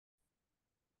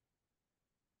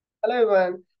Hello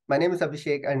everyone, my name is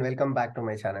Abhishek and welcome back to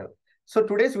my channel. So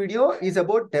today's video is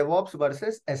about DevOps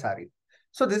versus SRE.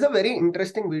 So this is a very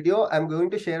interesting video. I'm going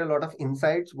to share a lot of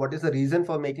insights. What is the reason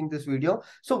for making this video?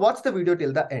 So watch the video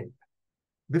till the end.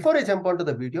 Before I jump onto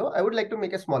the video, I would like to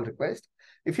make a small request.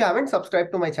 If you haven't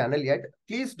subscribed to my channel yet,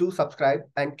 please do subscribe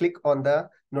and click on the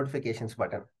notifications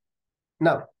button.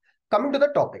 Now, coming to the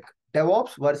topic,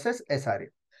 DevOps versus SRE.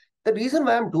 The reason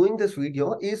why I'm doing this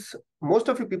video is most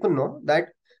of you people know that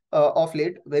of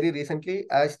late, very recently,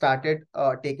 I started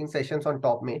taking sessions on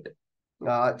TopMate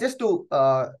just to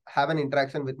have an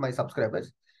interaction with my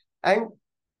subscribers. And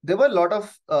there were a lot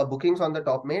of bookings on the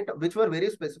TopMate, which were very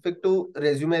specific to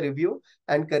resume review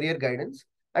and career guidance.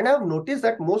 And I've noticed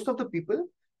that most of the people,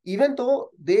 even though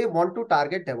they want to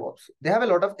target DevOps, they have a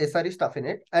lot of SRE stuff in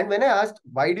it. And when I asked,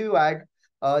 why do you add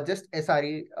just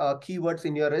SRE keywords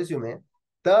in your resume?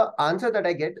 The answer that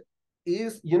I get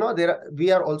is,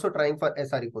 we are also trying for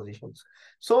SRE positions.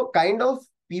 So kind of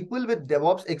people with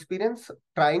DevOps experience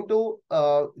trying to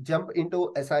jump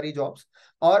into SRE jobs,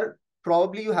 or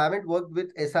probably you haven't worked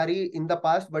with SRE in the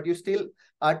past, but you still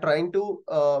are trying to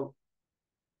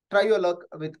try your luck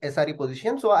with SRE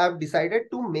position. So I've decided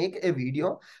to make a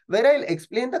video where I'll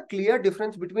explain the clear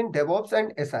difference between DevOps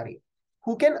and SRE,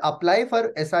 who can apply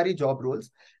for SRE job roles,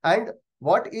 and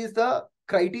what is the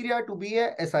criteria to be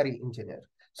a SRE engineer.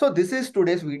 So this is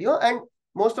today's video, and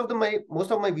most of my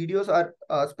videos are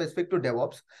specific to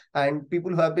DevOps, and people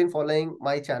who have been following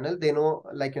my channel, they know,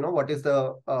 what is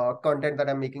the content that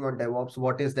I'm making on DevOps,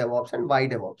 what is DevOps and why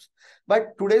DevOps.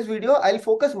 But today's video, I'll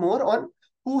focus more on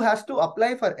who has to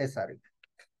apply for SRE.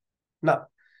 Now,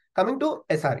 coming to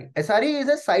SRE. SRE is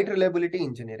a site reliability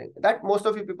engineering that most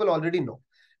of you people already know.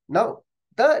 Now,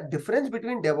 the difference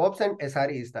between DevOps and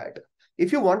SRE is that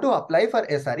if you want to apply for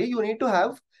SRE, you need to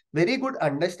have very good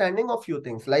understanding of few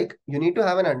things. Like you need to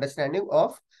have an understanding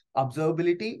of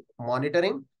observability,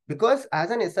 monitoring, because as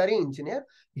an SRE engineer,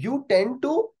 you tend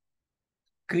to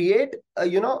create a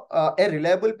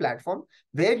reliable platform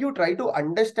where you try to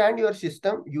understand your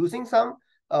system using some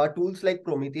tools like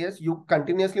Prometheus. You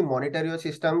continuously monitor your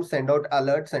system, send out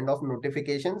alerts, send off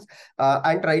notifications,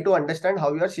 and try to understand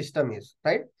how your system is,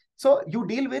 right? So you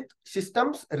deal with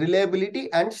systems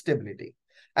reliability and stability.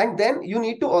 And then you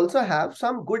need to also have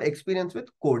some good experience with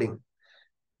coding.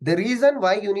 The reason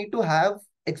why you need to have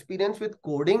experience with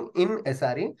coding in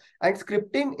SRE and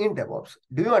scripting in DevOps.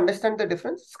 Do you understand the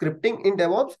difference? Scripting in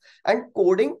DevOps and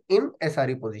coding in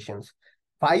SRE positions.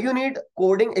 Why you need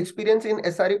coding experience in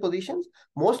SRE positions?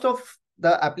 Most of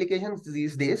the applications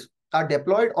these days are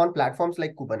deployed on platforms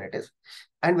like Kubernetes.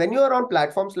 And when you are on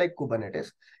platforms like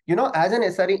Kubernetes, as an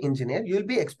SRE engineer, you'll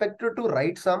be expected to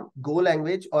write some Go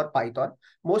language or Python.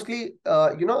 Mostly,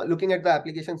 looking at the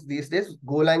applications these days,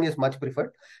 Golang is much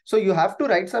preferred. So you have to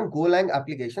write some Golang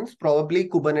applications, probably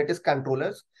Kubernetes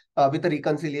controllers with a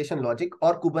reconciliation logic,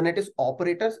 or Kubernetes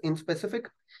operators in specific,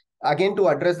 again, to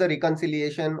address the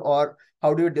reconciliation, or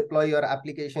how do you deploy your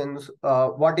applications,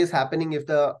 what is happening if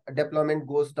the deployment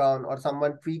goes down or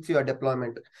someone tweaks your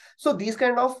deployment. So these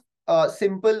kind of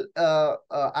simple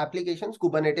applications,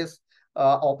 Kubernetes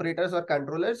operators or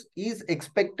controllers, is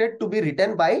expected to be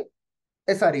written by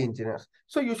SRE engineers.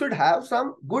 So you should have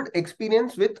some good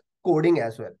experience with coding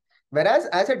as well. Whereas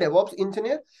as a DevOps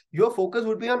engineer, your focus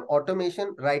would be on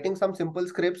automation, writing some simple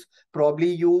scripts. Probably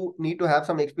you need to have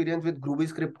some experience with Groovy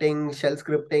scripting, shell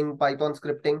scripting, Python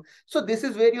scripting. So this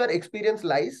is where your experience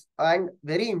lies, and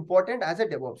very important as a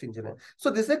DevOps engineer.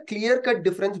 So this is a clear-cut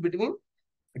difference between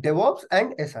DevOps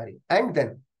and SRE. And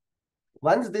then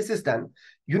once this is done,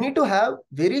 you need to have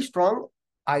very strong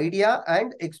idea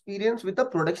and experience with the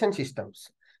production systems.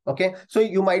 Okay, so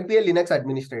you might be a Linux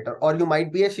administrator, or you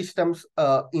might be a systems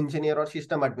engineer or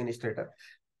system administrator.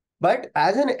 But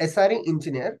as an SRE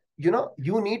engineer,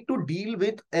 you need to deal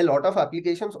with a lot of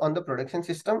applications on the production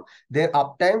system, their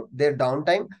uptime, their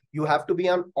downtime. You have to be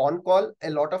on call a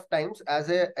lot of times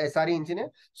as a SRE engineer.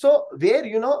 So where,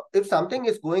 if something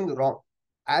is going wrong,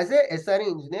 as a SRE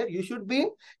engineer, you should be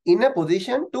in a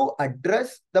position to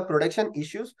address the production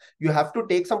issues. You have to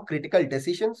take some critical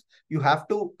decisions. You have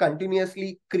to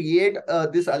continuously create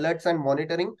these alerts and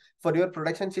monitoring for your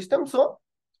production system. So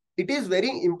it is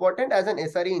very important as an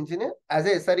SRE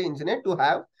engineer, to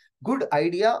have good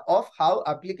idea of how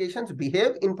applications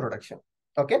behave in production.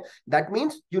 Okay, that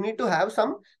means you need to have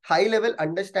some high level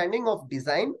understanding of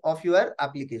design of your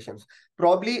applications.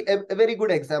 Probably a very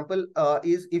good example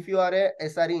is if you are a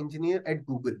SRE engineer at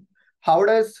Google. How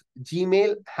does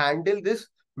Gmail handle this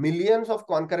millions of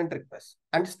concurrent requests?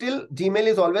 And still Gmail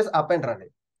is always up and running.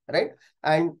 right?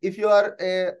 And if you are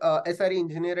a SRE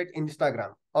engineer at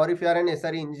Instagram, or if you are an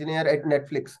SRE engineer at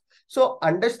Netflix, so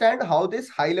understand how this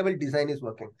high level design is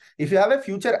working. If you have a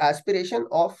future aspiration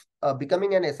of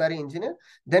becoming an SRE engineer,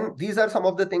 then these are some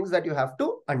of the things that you have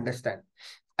to understand.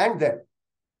 And then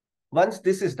once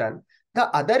this is done,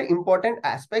 the other important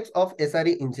aspects of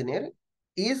SRE engineering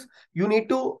is you need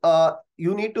to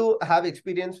have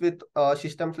experience with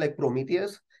systems like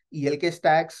Prometheus, ELK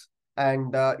stacks,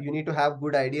 and you need to have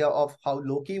good idea of how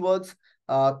Loki works,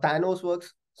 Thanos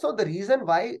works. So the reason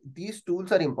why these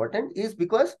tools are important is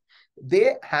because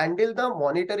they handle the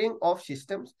monitoring of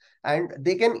systems, and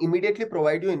they can immediately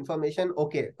provide you information.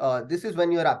 Okay, this is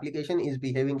when your application is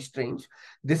behaving strange.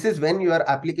 This is when your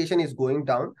application is going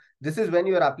down. This is when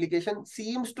your application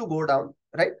seems to go down,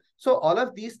 right? So all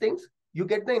of these things, you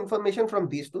get the information from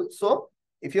these tools. So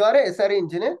if you are a SRE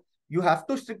engineer, you have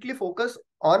to strictly focus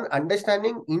on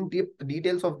understanding in deep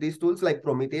details of these tools like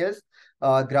Prometheus,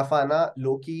 Grafana,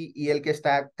 Loki, ELK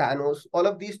stack, Thanos. All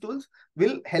of these tools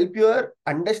will help your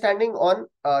understanding on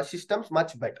systems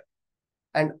much better.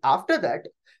 And after that,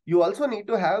 you also need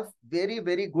to have very,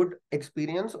 very good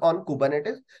experience on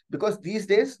Kubernetes, because these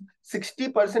days,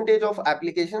 60% of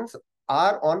applications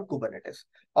are on Kubernetes,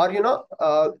 or,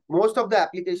 most of the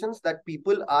applications that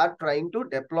people are trying to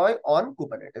deploy on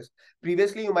Kubernetes.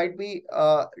 Previously, you might be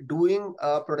doing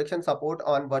production support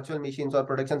on virtual machines or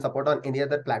production support on any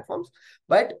other platforms.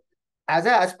 But as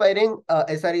an aspiring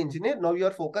SRE engineer, now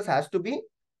your focus has to be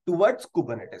towards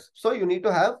Kubernetes. So you need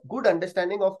to have good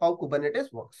understanding of how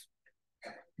Kubernetes works.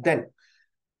 Then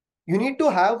you need to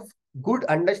have good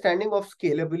understanding of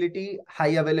scalability,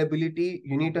 high availability.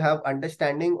 You need to have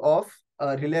understanding of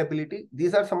reliability.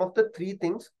 These are some of the three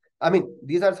things.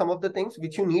 These are some of the things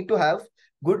which you need to have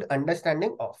good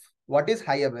understanding of. What is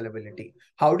high availability?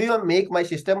 How do you make my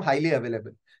system highly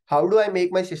available? How do I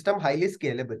make my system highly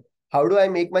scalable? How do I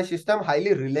make my system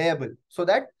highly reliable so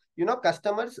that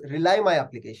customers rely my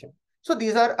application? So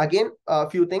these are again a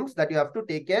few things that you have to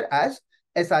take care as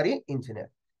SRE engineer.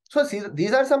 So see,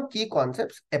 these are some key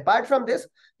concepts. Apart from this,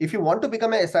 if you want to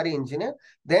become a SRE engineer,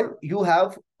 then you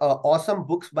have awesome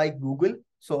books by Google.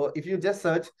 So if you just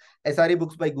search SRE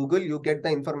Books by Google, you get the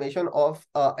information of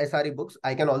SRE Books.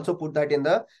 I can also put that in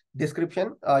the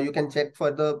description. You can check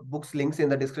for the books links in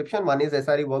the description. One is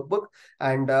SRE Workbook,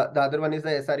 and the other one is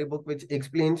the SRE book, which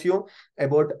explains you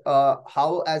about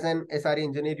how as an SRE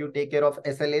engineer, you take care of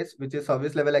SLAs, which is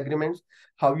service level agreements,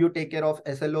 how you take care of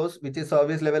SLOs, which is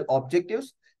service level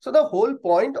objectives. So the whole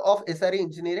point of SRE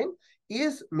engineering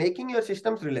is making your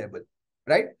systems reliable,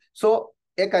 right? So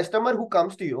a customer who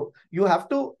comes to you, you have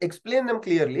to explain them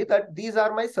clearly that these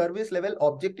are my service level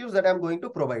objectives that I'm going to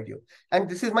provide you, and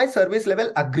this is my service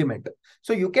level agreement.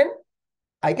 So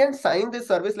I can sign this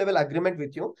service level agreement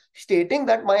with you, stating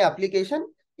that my application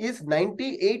is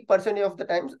 98% of the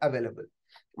times available.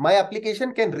 My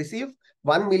application can receive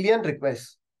 1 million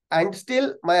requests, and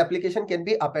still my application can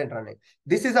be up and running.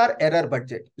 This is our error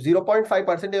budget.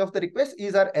 0.5% of the request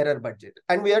is our error budget,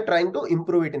 and we are trying to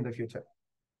improve it in the future.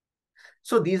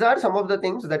 So these are some of the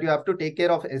things that you have to take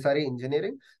care of SRE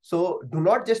engineering. So do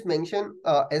not just mention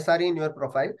SRE in your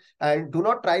profile, and do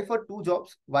not try for two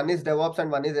jobs. One is DevOps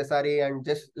and one is SRE, and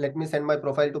just let me send my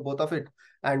profile to both of it,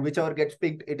 and whichever gets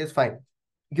picked, it is fine.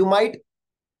 You might,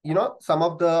 some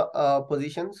of the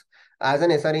positions as an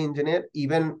SRE engineer,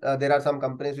 even there are some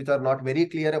companies which are not very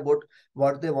clear about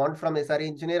what they want from SRE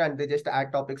engineer, and they just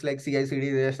add topics like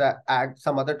CI/CD, they just add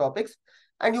some other topics.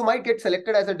 And you might get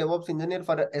selected as a DevOps engineer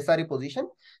for a SRE position.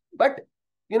 But,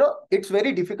 it's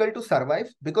very difficult to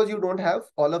survive because you don't have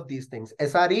all of these things.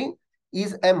 SRE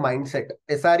is a mindset.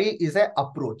 SRE is an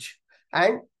approach.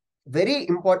 And very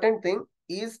important thing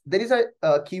is there is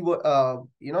a keyword,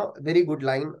 very good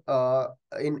line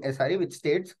in SRE which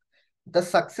states the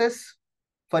success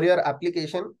for your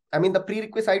application. The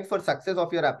prerequisite for success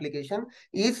of your application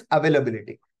is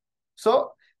availability.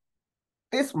 So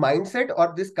this mindset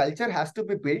or this culture has to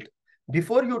be built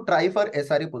before you try for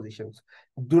SRE positions.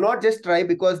 Do not just try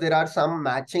because there are some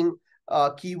matching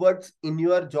keywords in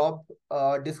your job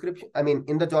description.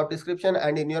 In the job description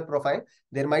and in your profile,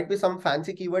 there might be some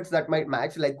fancy keywords that might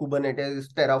match, like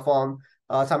Kubernetes, Terraform,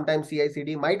 sometimes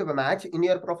CI/CD might match in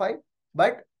your profile.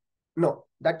 But no,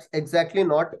 that's exactly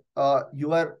not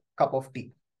your cup of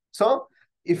tea. So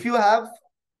if you have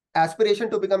aspiration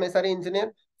to become SRE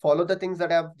engineer, follow the things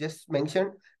that I've just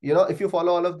mentioned. If you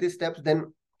follow all of these steps,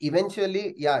 then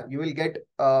eventually, you will get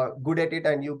good at it,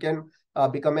 and you can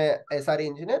become a SRE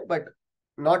engineer, but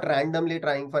not randomly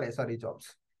trying for SRE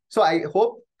jobs. So I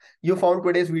hope you found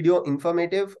today's video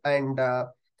informative, and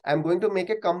I'm going to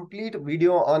make a complete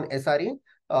video on SRE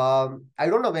I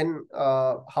don't know when,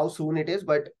 how soon it is,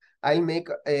 but I'll make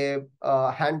a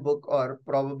handbook, or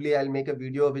probably I'll make a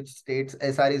video which states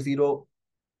SRE 0,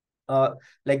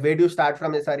 like where do you start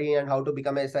from SRE and how to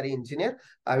become a SRE engineer.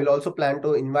 I will also plan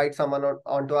to invite someone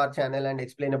onto our channel and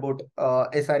explain about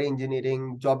SRE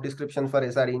engineering, job descriptions for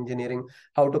SRE engineering,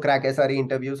 how to crack SRE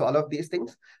interviews, all of these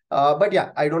things. But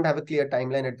yeah, I don't have a clear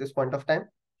timeline at this point of time.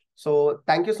 So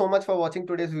thank you so much for watching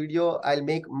today's video. I'll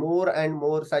make more and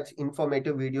more such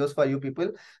informative videos for you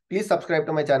people. Please subscribe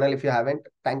to my channel if you haven't.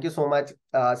 Thank you so much.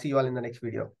 See you all in the next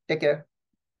video. Take care.